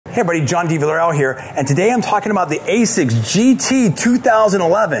Hey everybody, John D. Villarreal here, and today I'm talking about the Asics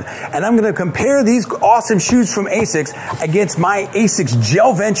GT-2011, and I'm going to compare these awesome shoes from Asics against my Asics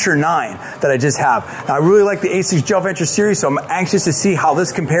Gel-Venture 9 that I just have. Now, I really like the Asics Gel-Venture series, so I'm anxious to see how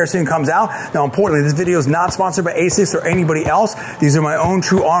this comparison comes out. Now, importantly, this video is not sponsored by Asics or anybody else. These are my own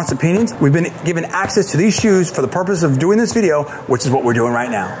true, honest opinions. We've been given access to these shoes for the purpose of doing this video, which is what we're doing right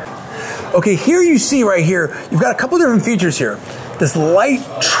now. Okay, here you see right here, you've got a couple different features here. This light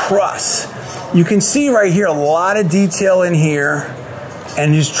truss. You can see right here a lot of detail in here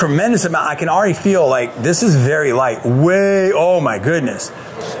and just tremendous amount. I can already feel like this is very light. Way, oh my goodness.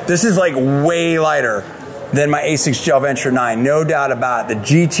 This is like way lighter than my Asics Gel-Venture 9, no doubt about it. The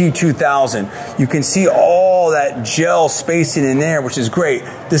GT-2000. You can see all that gel spacing in there, which is great.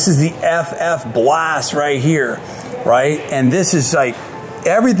 This is the FF Blast right here, right? And this is like,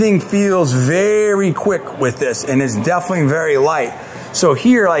 everything feels very quick with this, and it's definitely very light. So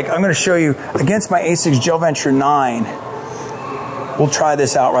here, like, I'm going to show you against my Asics Gel-Venture 9. We'll try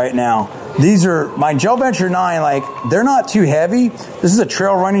this out right now. These are my Gel-Venture 9, like, they're not too heavy. This is a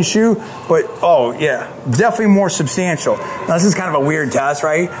trail running shoe, but oh yeah, definitely more substantial. Now this is kind of a weird test,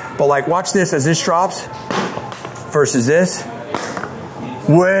 right? But like, watch this as this drops versus this.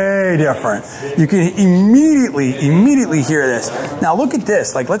 Way different. You can immediately hear this. Now look at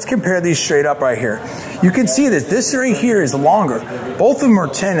this. Like, let's compare these straight up right here. You can see this. This right here is longer. Both of them are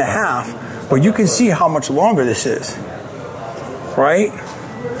 10.5, but you can see how much longer this is, right?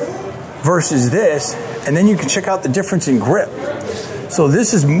 Versus this, and then you can check out the difference in grip. So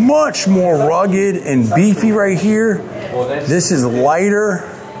this is much more rugged and beefy right here. This is lighter.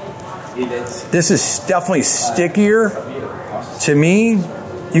 This is definitely stickier. To me,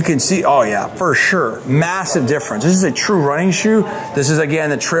 you can see, oh yeah, for sure, massive difference. This is a true running shoe. This is, again,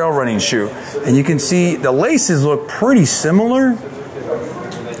 the trail running shoe. And you can see the laces look pretty similar.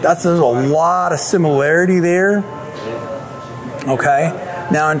 There's a lot of similarity there. Okay.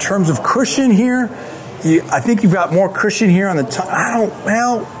 Now, in terms of cushion here, I think you've got more cushion here on the top.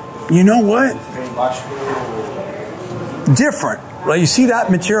 Well, you know what? Different. Well, you see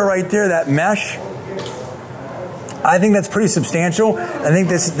that material right there, that mesh? I think that's pretty substantial. I think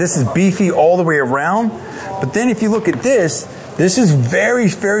this is beefy all the way around. But then if you look at this is very,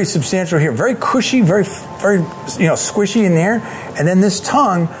 very substantial here. Very cushy, very squishy in there. And then this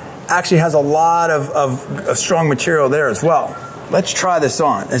tongue actually has a lot of strong material there as well. Let's try this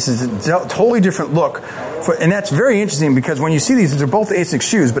on. This is a totally different look. And that's very interesting because when you see these are both Asics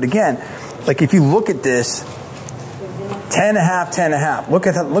shoes. But again, like if you look at this, 10.5, 10.5. Look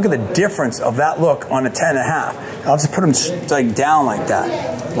at the difference of that look on a 10.5. I'll just put them like down like that,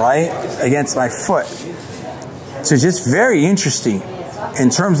 right, against my foot. So just very interesting in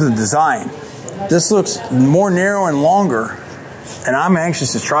terms of the design. This looks more narrow and longer, and I'm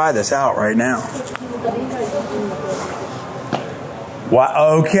anxious to try this out right now.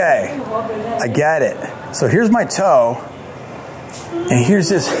 Wow. Okay, I get it. So here's my toe, and here's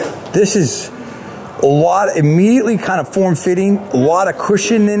this. This is a lot, immediately kind of form-fitting, a lot of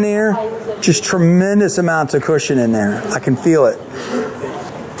cushion in there, just tremendous amounts of cushion in there. I can feel it.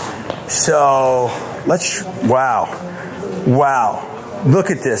 So, wow,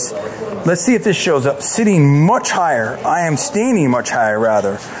 look at this. Let's see if this shows up. Sitting much higher. I am standing much higher,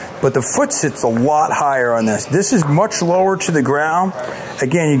 rather. But the foot sits a lot higher on this. This is much lower to the ground.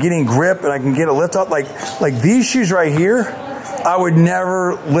 Again, you're getting grip, and I can get a lift up. Like these shoes right here, I would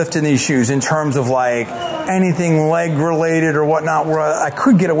never lift in these shoes in terms of like anything leg related or whatnot, where I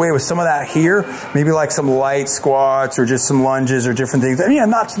could get away with some of that here, maybe like some light squats or just some lunges or different things. I mean, I'm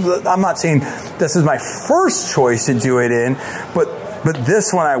not saying this is my first choice to do it in, but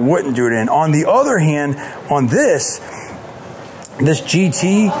this one I wouldn't do it in. On the other hand, on this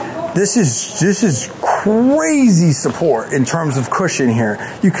GT, this is crazy support in terms of cushion here.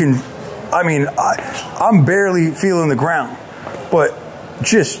 You can, I mean, I'm barely feeling the ground. But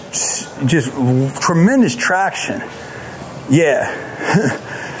just tremendous traction. Yeah,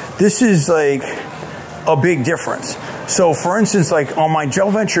 this is like a big difference. So for instance, like on my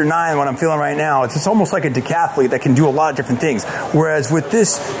Gel-Venture 9, what I'm feeling right now, it's almost like a decathlete that can do a lot of different things. Whereas with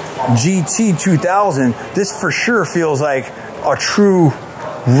this GT-2000, this for sure feels like a true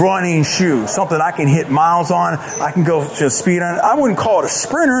running shoe, something I can hit miles on. I can go to speed on it. I wouldn't call it a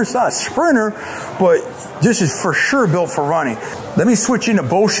sprinter. It's not a sprinter, but this is for sure built for running. Let me switch into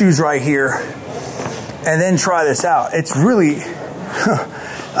both shoes right here and then try this out. It's really,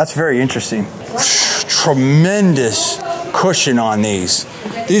 that's very interesting. Tremendous cushion on these.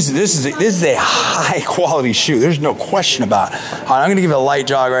 This is a high quality shoe. There's no question about it. All right, I'm going to give it a light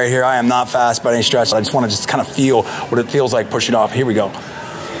jog right here. I am not fast by any stretch. I just want to kind of feel what it feels like pushing off. Here we go.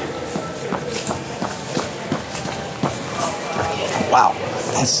 wow,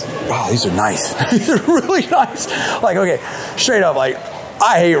 these are nice. These are really nice. Like, okay, straight up, like,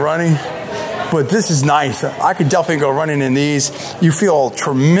 I hate running, but this is nice. I could definitely go running in these. You feel a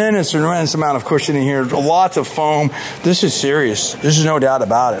tremendous amount of cushion in here, lots of foam. This is serious. There's no doubt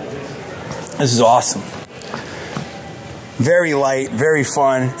about it. This is awesome. Very light, very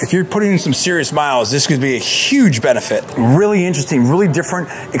fun. If you're putting in some serious miles, this could be a huge benefit. Really interesting, really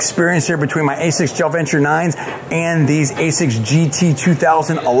different experience here between my Asics Gel-Venture 9s and these Asics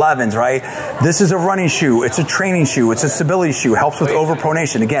GT-2000 right? This is a running shoe, it's a training shoe, it's a stability shoe, helps with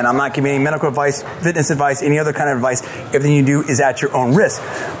overpronation. Again, I'm not giving any medical advice, fitness advice, any other kind of advice. Everything you do is at your own risk.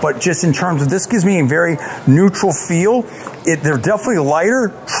 But just in terms of this gives me a very neutral feel. They're definitely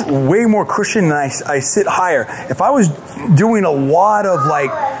lighter, way more cushion, and I sit higher. If I was doing a lot of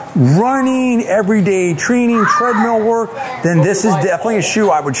like running, everyday training, treadmill work, then this is definitely a shoe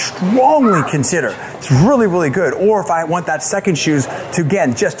I would strongly consider. It's really, really good. Or if I want that second shoes to,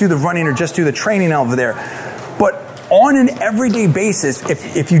 again, just do the running or just do the training over there. But on an everyday basis,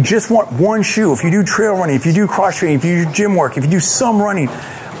 if you just want one shoe, if you do trail running, if you do cross training, if you do gym work, if you do some running,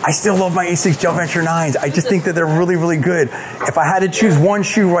 I still love my Asics Gel-Venture 9s. I just think that they're really, really good. If I had to choose one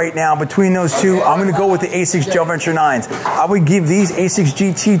shoe right now between those two, I'm going to go with the Asics Gel-Venture 9s. I would give these Asics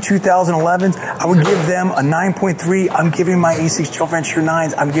GT-2011s, I would give them a 9.3. I'm giving my Asics Gel-Venture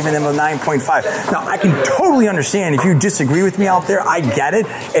 9s, I'm giving them a 9.5. Now, I can totally understand if you disagree with me out there. I get it.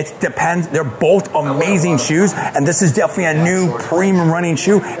 It depends. They're both amazing shoes, and this is definitely a new premium running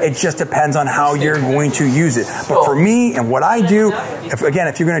shoe. It just depends on how you're going to use it. But for me and what I do, if you're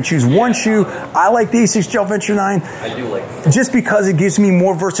going to choose one shoe, I like the Asics Gel-Venture 9 just because it gives me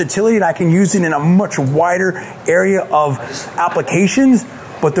more versatility and I can use it in a much wider area of applications,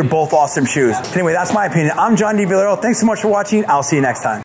 but they're both awesome shoes. Anyway, that's my opinion. I'm John D. Villero. Thanks so much for watching. I'll see you next time.